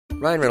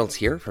Ryan Reynolds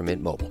here from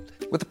Mint Mobile.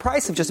 With the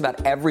price of just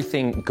about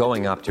everything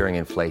going up during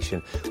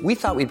inflation, we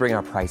thought we'd bring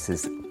our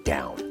prices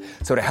down.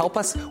 So to help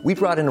us, we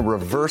brought in a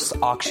reverse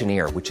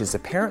auctioneer, which is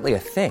apparently a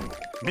thing.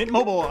 Mint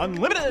Mobile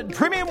Unlimited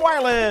Premium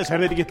Wireless. How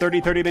to get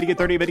 30, 30, bit to get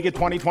 30, bit to get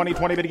 20, 20,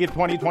 20, bit to get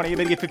 20, 20,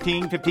 bit to get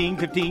 15, 15,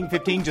 15,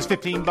 15, just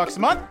 $15 a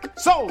month?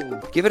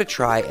 Sold! Give it a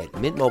try at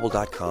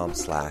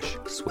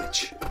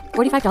mintmobile.com/switch.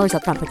 $45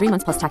 up front for 3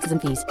 months plus taxes and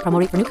fees. Promo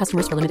rate for new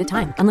customers for limited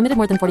time. Unlimited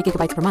more than 40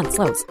 gigabytes per month.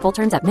 Slows full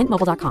terms at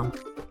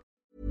mintmobile.com.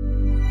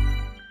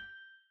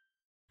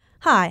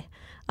 Hi,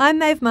 I'm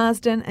Maeve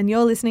Marsden and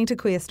you're listening to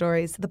Queer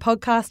Stories, the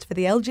podcast for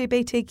the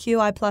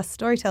LGBTQI+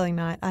 storytelling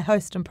night I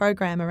host and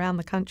program around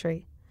the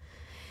country.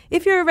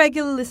 If you're a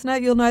regular listener,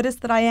 you'll notice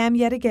that I am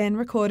yet again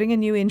recording a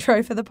new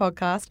intro for the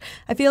podcast.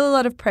 I feel a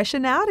lot of pressure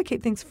now to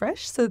keep things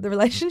fresh so that the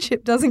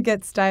relationship doesn't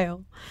get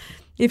stale.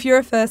 If you're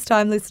a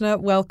first-time listener,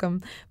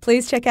 welcome.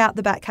 Please check out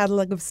the back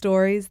catalogue of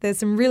stories. There's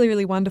some really,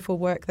 really wonderful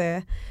work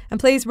there. And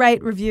please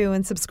rate, review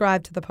and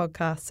subscribe to the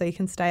podcast so you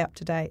can stay up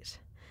to date.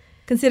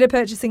 Consider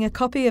purchasing a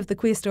copy of the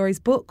Queer Stories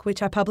book,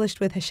 which I published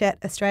with Hachette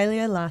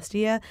Australia last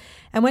year.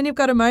 And when you've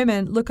got a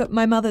moment, look at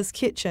My Mother's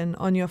Kitchen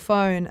on your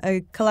phone,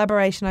 a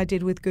collaboration I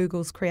did with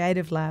Google's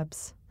Creative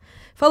Labs.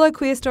 Follow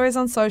Queer Stories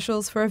on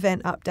socials for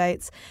event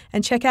updates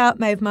and check out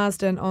Maeve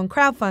Marsden on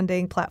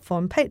crowdfunding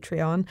platform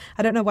Patreon.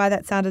 I don't know why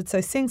that sounded so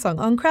sing-song.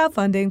 On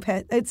crowdfunding,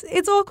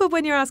 it's awkward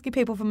when you're asking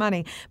people for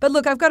money. But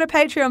look, I've got a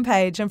Patreon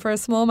page and for a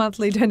small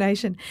monthly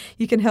donation,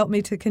 you can help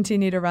me to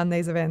continue to run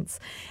these events.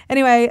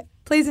 Anyway,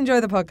 please enjoy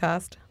the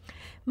podcast.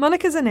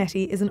 Monica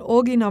Zanetti is an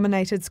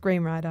Augie-nominated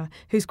screenwriter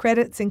whose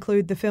credits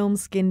include the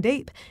films Skin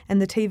Deep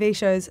and the TV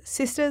shows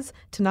Sisters,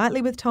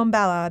 Tonightly with Tom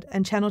Ballard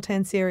and Channel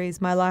 10 series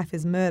My Life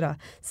is Murder,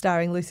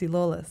 starring Lucy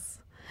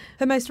Lawless.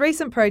 Her most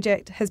recent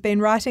project has been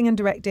writing and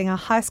directing a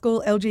high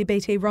school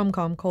LGBT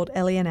rom-com called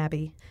Ellie and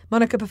Abby.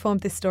 Monica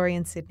performed this story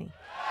in Sydney.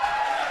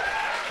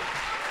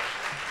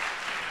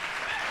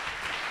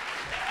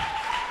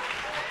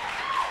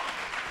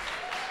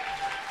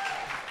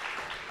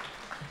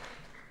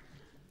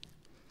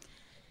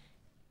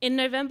 In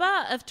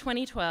November of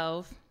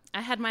 2012,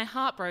 I had my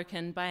heart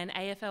broken by an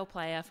AFL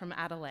player from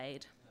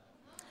Adelaide.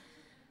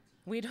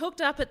 We'd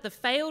hooked up at the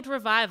failed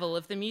revival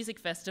of the music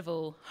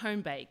festival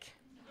Home Bake.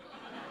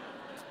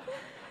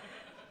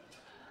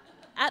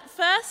 At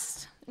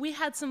first, we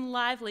had some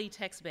lively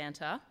text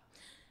banter.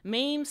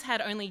 Memes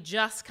had only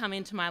just come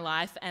into my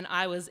life and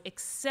I was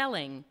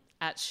excelling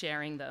at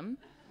sharing them.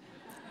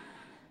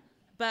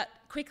 But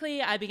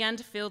quickly, I began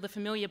to feel the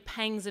familiar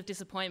pangs of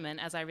disappointment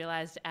as I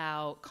realised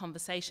our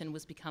conversation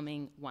was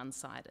becoming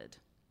one-sided.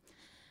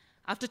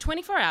 After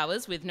 24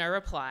 hours with no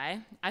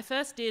reply, I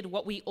first did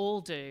what we all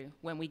do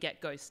when we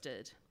get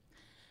ghosted.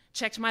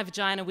 Checked my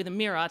vagina with a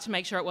mirror to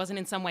make sure it wasn't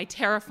in some way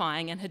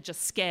terrifying and had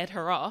just scared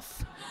her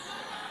off.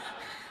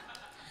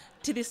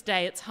 To this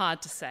day, it's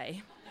hard to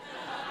say.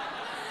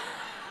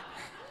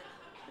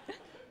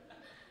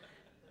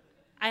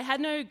 I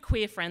had no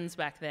queer friends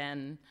back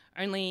then,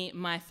 only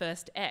my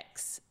first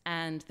ex,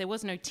 and there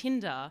was no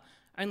Tinder,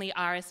 only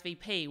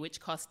RSVP, which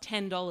cost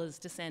 $10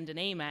 to send an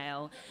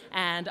email,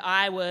 and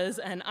I was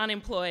an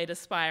unemployed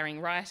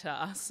aspiring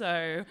writer,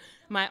 so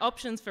my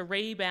options for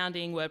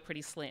rebounding were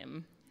pretty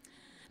slim.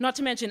 Not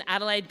to mention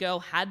Adelaide Girl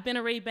had been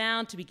a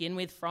rebound to begin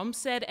with from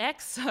said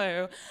ex,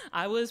 so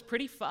I was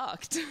pretty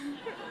fucked.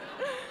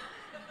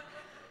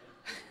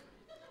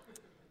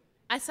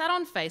 I sat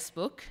on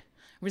Facebook,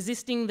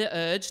 resisting the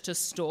urge to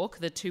stalk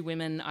the two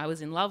women I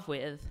was in love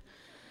with,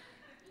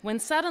 when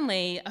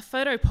suddenly a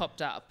photo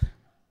popped up.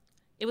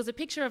 It was a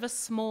picture of a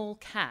small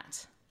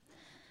cat.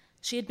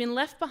 She had been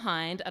left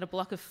behind at a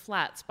block of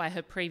flats by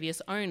her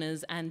previous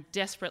owners and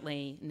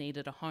desperately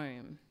needed a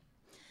home.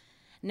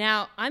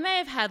 Now, I may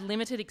have had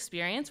limited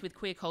experience with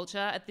queer culture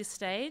at this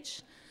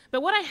stage,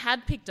 but what I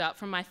had picked up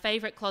from my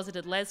favourite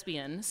closeted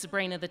lesbian,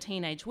 Sabrina the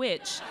Teenage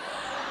Witch,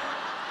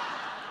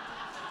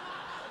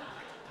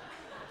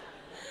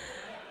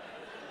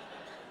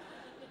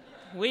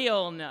 we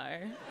all know.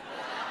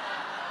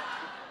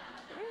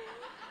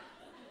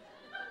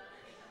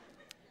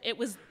 It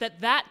was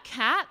that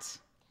cat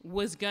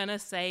was gonna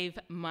save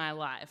my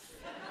life.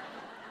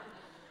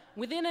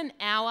 Within an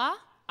hour,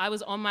 I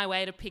was on my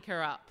way to pick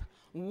her up,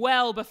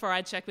 well before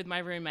I checked with my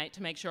roommate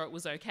to make sure it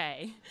was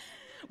okay,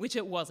 which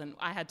it wasn't.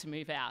 I had to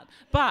move out.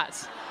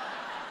 But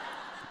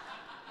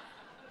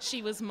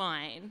she was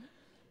mine.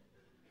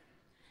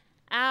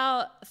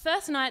 Our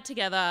first night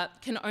together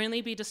can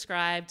only be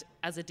described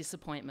as a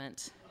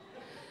disappointment.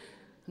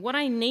 What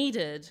I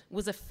needed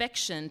was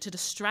affection to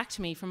distract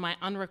me from my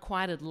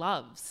unrequited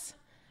loves.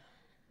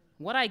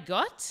 What I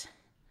got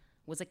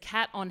was a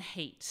cat on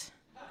heat.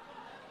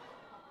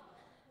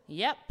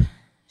 Yep,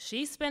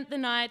 she spent the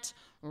night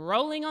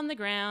rolling on the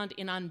ground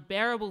in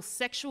unbearable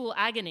sexual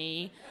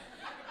agony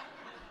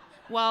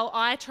while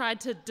I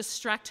tried to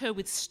distract her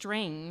with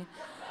string.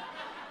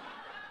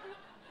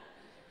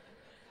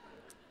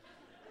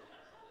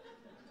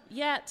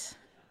 Yet,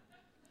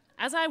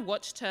 as I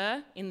watched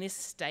her in this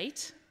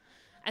state,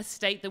 a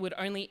state that would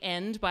only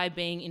end by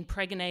being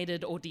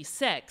impregnated or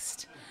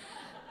desexed,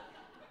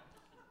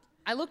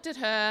 I looked at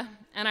her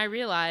and I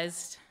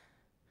realised,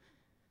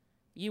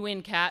 you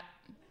win, Cat.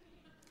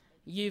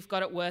 You've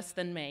got it worse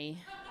than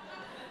me.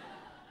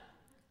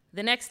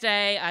 The next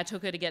day, I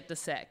took her to get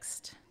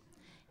desexed.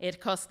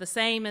 It cost the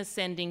same as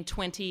sending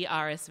 20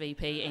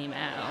 RSVP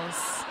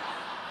emails.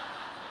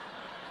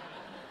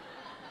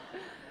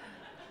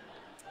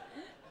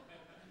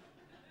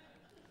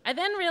 I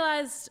then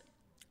realised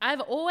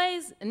I've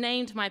always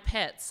named my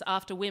pets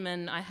after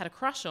women I had a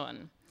crush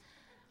on.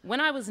 When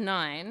I was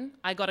 9,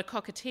 I got a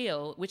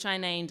cockatiel, which I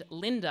named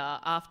Linda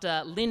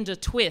after Linda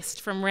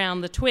Twist from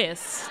Round the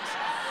Twist.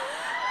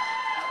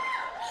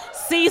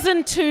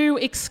 Season 2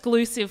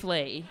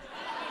 exclusively.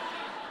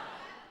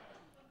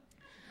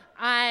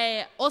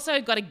 I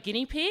also got a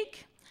guinea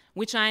pig,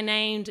 which I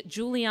named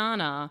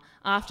Juliana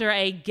after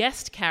a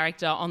guest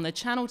character on the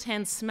Channel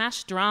 10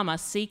 smash drama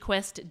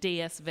Sequest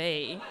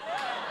DSV.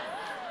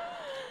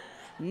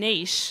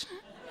 Niche.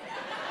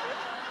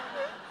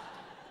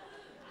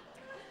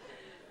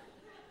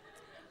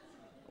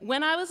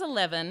 When I was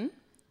 11,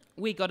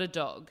 we got a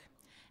dog.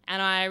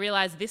 And I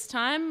realised this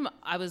time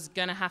I was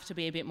going to have to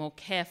be a bit more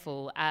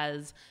careful,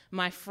 as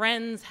my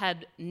friends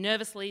had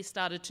nervously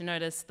started to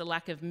notice the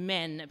lack of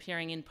men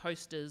appearing in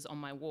posters on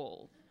my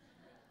wall.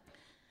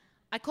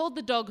 I called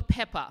the dog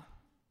Pepper.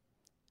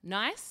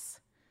 Nice,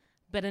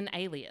 but an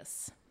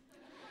alias.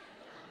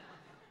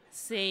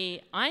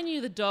 See, I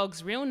knew the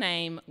dog's real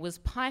name was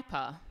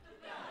Piper.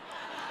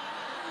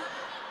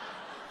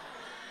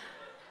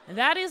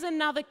 That is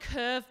another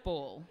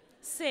curveball.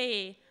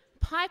 See,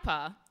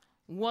 Piper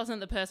wasn't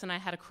the person I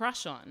had a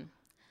crush on.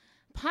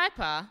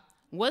 Piper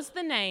was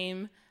the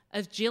name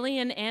of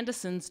Gillian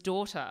Anderson's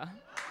daughter.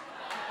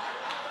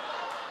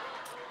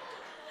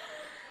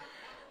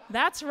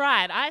 That's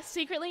right, I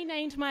secretly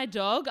named my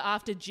dog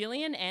after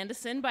Gillian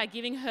Anderson by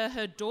giving her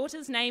her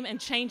daughter's name and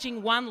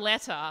changing one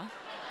letter.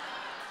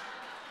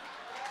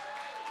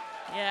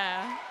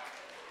 Yeah.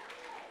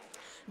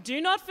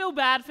 Do not feel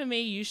bad for me,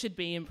 you should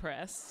be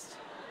impressed.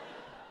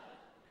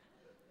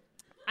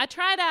 I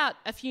tried out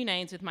a few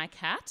names with my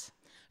cat.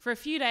 For a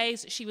few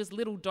days, she was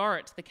Little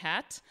Dorrit the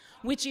cat,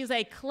 which is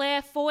a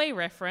Claire Foy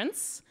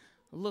reference.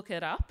 Look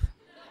it up.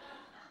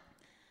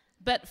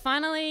 But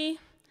finally,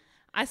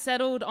 I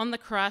settled on the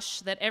crush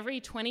that every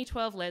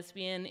 2012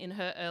 lesbian in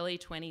her early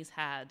 20s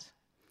had.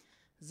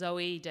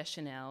 Zooey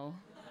Deschanel.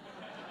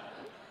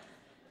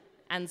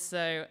 And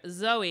so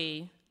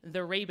Zooey,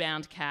 the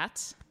rebound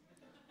cat,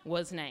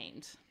 was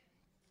named.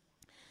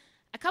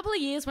 A couple of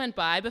years went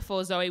by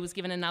before Zooey was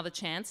given another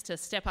chance to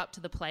step up to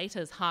the plate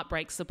as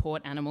heartbreak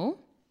support animal.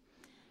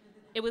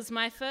 It was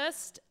my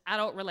first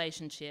adult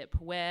relationship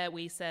where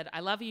we said,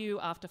 I love you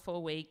after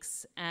 4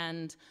 weeks,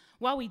 and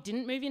while we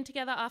didn't move in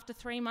together after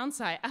 3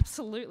 months, I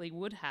absolutely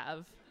would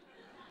have.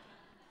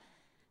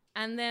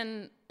 And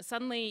then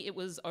suddenly it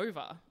was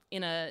over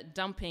in a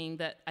dumping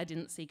that I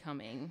didn't see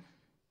coming.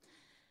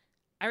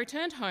 I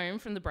returned home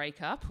from the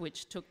breakup,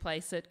 which took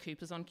place at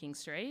Cooper's on King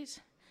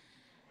Street.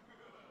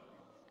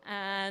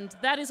 And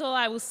that is all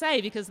I will say,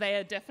 because they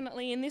are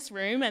definitely in this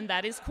room, and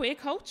that is queer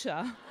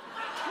culture.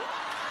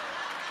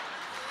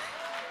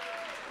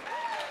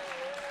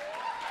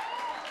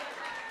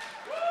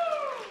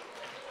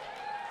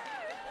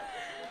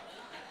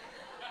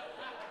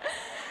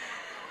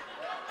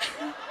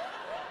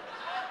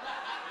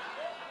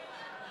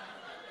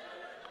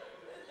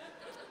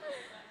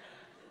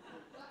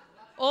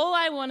 All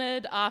I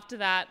wanted after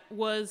that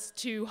was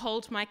to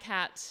hold my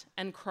cat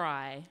and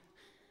cry.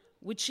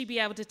 Would she be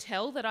able to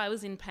tell that I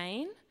was in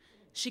pain?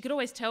 She could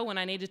always tell when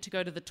I needed to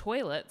go to the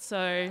toilet,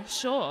 so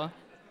sure.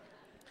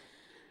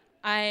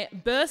 I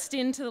burst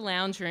into the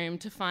lounge room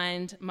to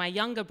find my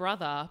younger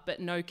brother,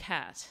 but no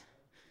cat.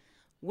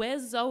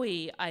 Where's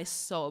Zooey? I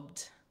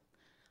sobbed.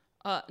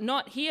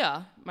 Not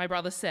here, my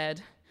brother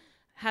said.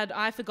 Had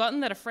I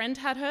forgotten that a friend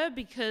had her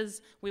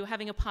because we were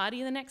having a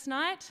party the next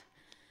night?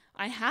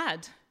 I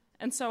had,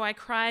 and so I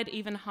cried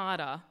even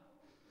harder.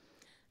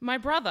 My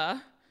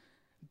brother,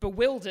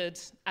 bewildered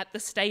at the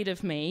state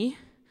of me,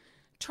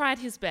 tried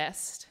his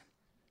best.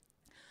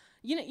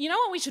 You know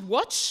what we should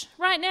watch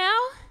right now?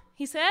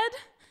 He said.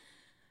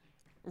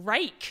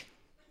 Rake.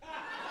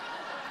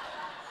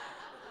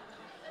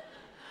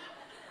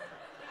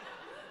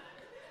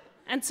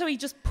 And so he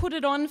just put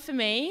it on for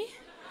me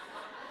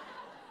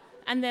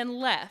and then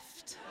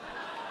left.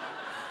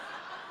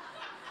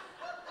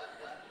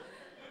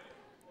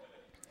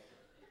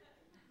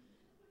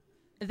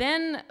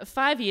 Then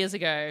 5 years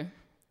ago,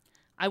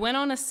 I went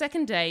on a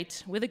second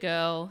date with a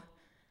girl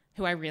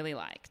who I really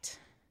liked.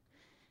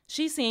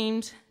 She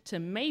seemed to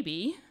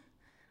maybe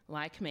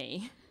like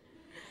me.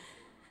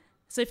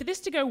 So for this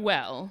to go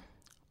well,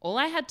 all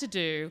I had to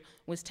do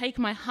was take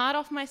my heart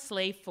off my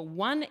sleeve for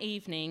one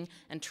evening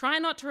and try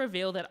not to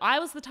reveal that I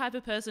was the type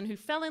of person who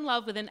fell in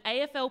love with an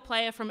AFL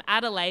player from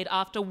Adelaide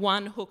after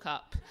one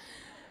hookup.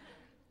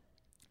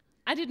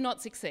 I did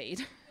not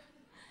succeed.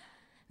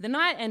 The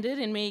night ended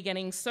in me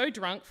getting so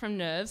drunk from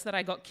nerves that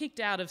I got kicked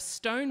out of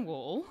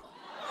Stonewall.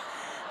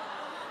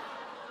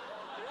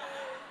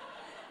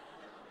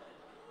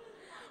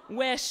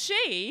 Where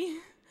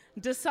she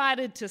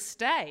decided to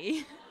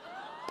stay.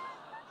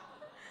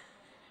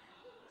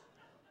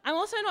 I'm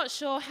also not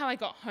sure how I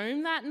got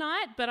home that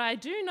night, but I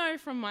do know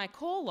from my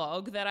call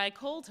log that I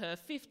called her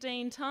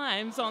 15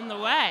 times on the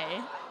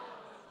way.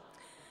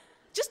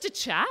 Just to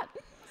chat.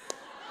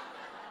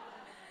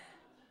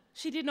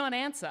 She did not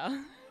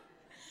answer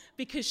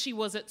because she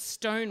was at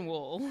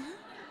Stonewall.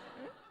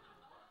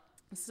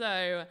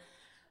 So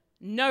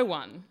no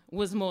one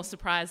was more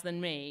surprised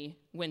than me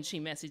when she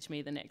messaged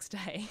me the next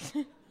day.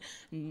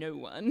 No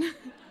one.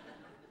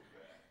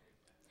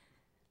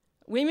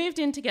 We moved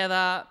in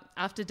together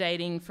after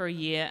dating for 1.5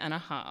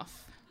 years.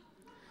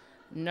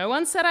 No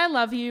one said I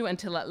love you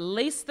until at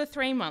least the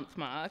 3-month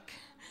mark.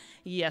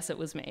 Yes, it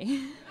was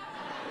me.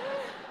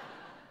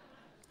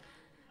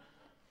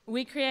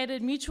 We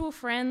created mutual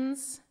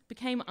friends,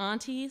 became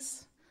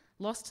aunties,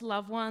 lost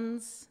loved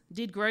ones,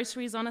 did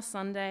groceries on a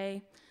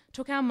Sunday,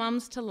 took our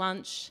mums to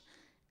lunch,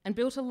 and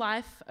built a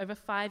life over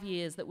 5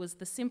 years that was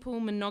the simple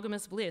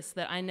monogamous bliss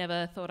that I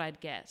never thought I'd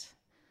get.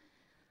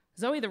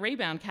 Zooey the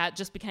rebound cat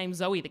just became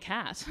Zooey the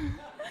cat.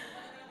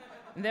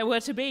 There were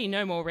to be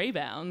no more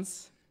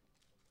rebounds.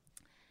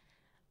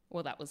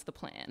 Well, that was the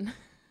plan.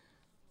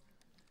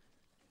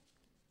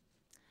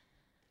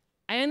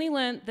 I only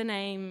learnt the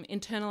name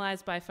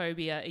internalized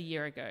biphobia a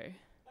year ago.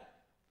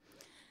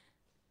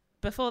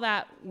 Before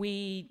that,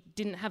 we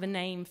didn't have a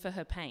name for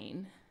her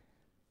pain.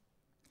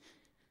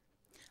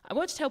 I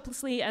watched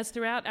helplessly as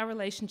throughout our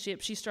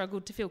relationship she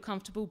struggled to feel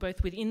comfortable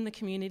both within the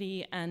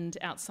community and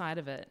outside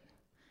of it.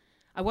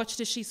 I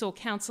watched as she saw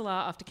counsellor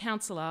after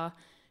counsellor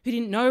who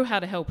didn't know how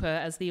to help her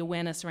as the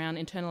awareness around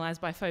internalized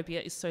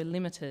biphobia is so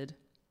limited.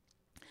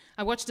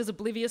 I watched as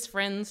oblivious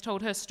friends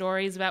told her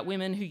stories about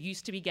women who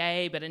used to be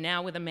gay but are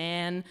now with a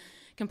man,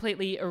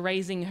 completely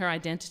erasing her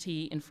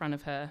identity in front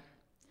of her.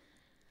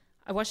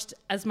 I watched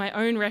as my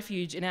own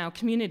refuge in our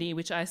community,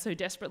 which I so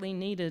desperately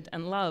needed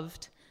and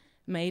loved,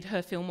 made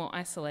her feel more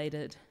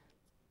isolated.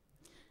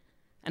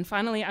 And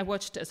finally, I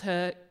watched as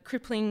her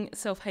crippling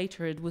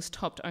self-hatred was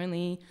topped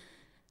only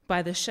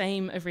by the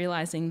shame of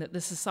realising that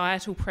the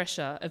societal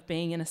pressure of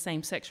being in a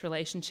same-sex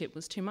relationship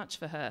was too much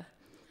for her,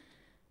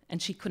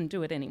 and she couldn't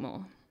do it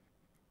anymore.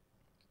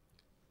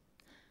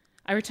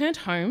 I returned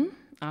home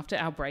after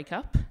our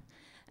breakup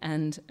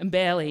and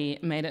barely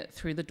made it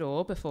through the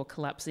door before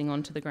collapsing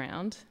onto the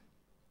ground.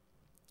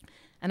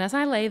 And as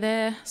I lay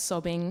there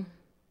sobbing,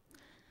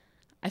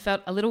 I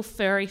felt a little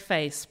furry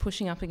face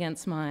pushing up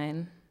against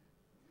mine.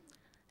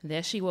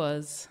 There she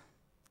was,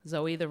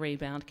 Zooey the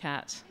rebound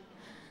cat,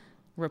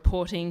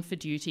 reporting for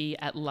duty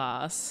at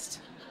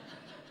last.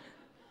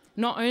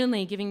 Not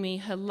only giving me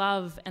her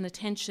love and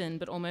attention,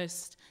 but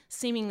almost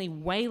seemingly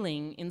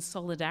wailing in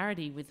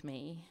solidarity with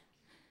me.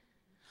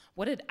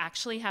 What had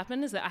actually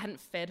happened is that I hadn't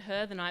fed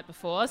her the night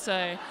before,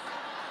 so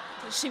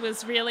she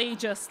was really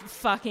just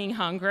fucking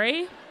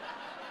hungry.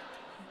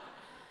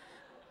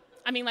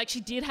 I mean, like,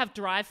 she did have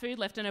dry food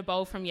left in her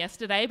bowl from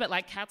yesterday, but,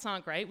 like, cats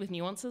aren't great with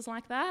nuances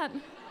like that.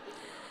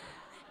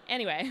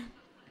 Anyway,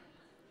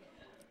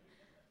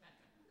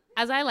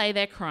 as I lay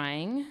there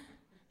crying,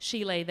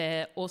 she lay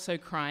there also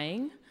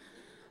crying.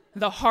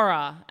 The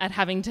horror at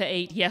having to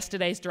eat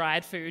yesterday's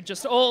dried food,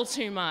 just all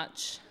too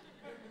much.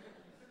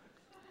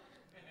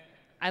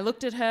 I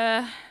looked at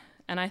her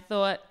and I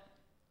thought,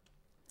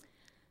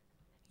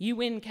 you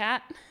win,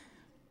 cat.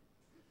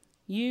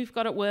 You've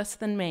got it worse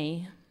than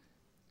me.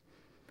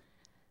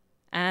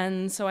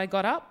 And so I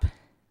got up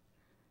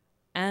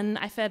and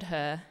I fed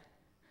her.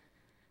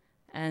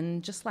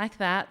 And just like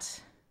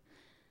that,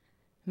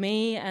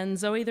 me and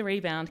Zooey the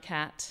rebound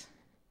cat,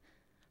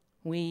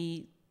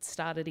 we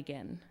started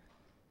again.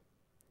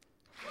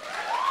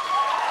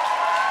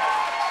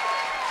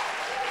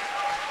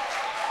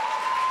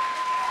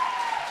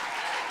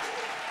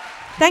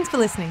 Thanks for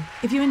listening.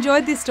 If you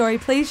enjoyed this story,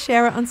 please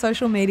share it on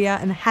social media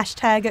and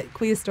hashtag it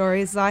queer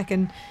stories so I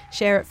can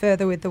share it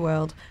further with the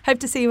world. Hope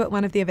to see you at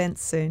one of the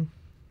events soon.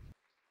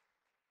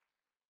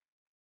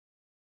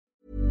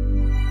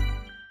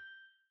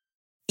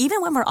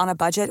 Even when we're on a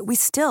budget, we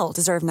still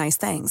deserve nice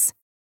things.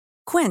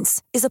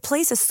 Quince is a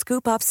place to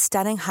scoop up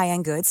stunning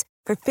high-end goods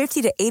for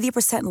 50 to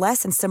 80%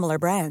 less than similar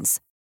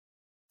brands.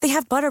 They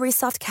have buttery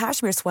soft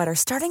cashmere sweaters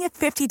starting at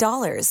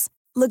 $50,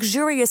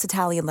 luxurious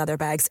Italian leather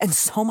bags, and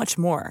so much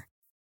more.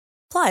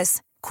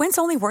 Plus, Quince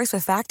only works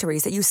with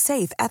factories that use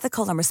safe,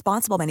 ethical, and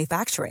responsible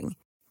manufacturing.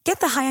 Get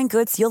the high-end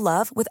goods you'll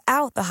love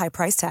without the high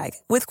price tag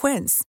with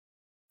Quince.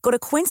 Go to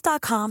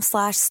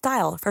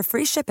quince.com/style for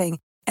free shipping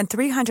and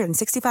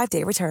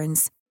 365-day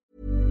returns.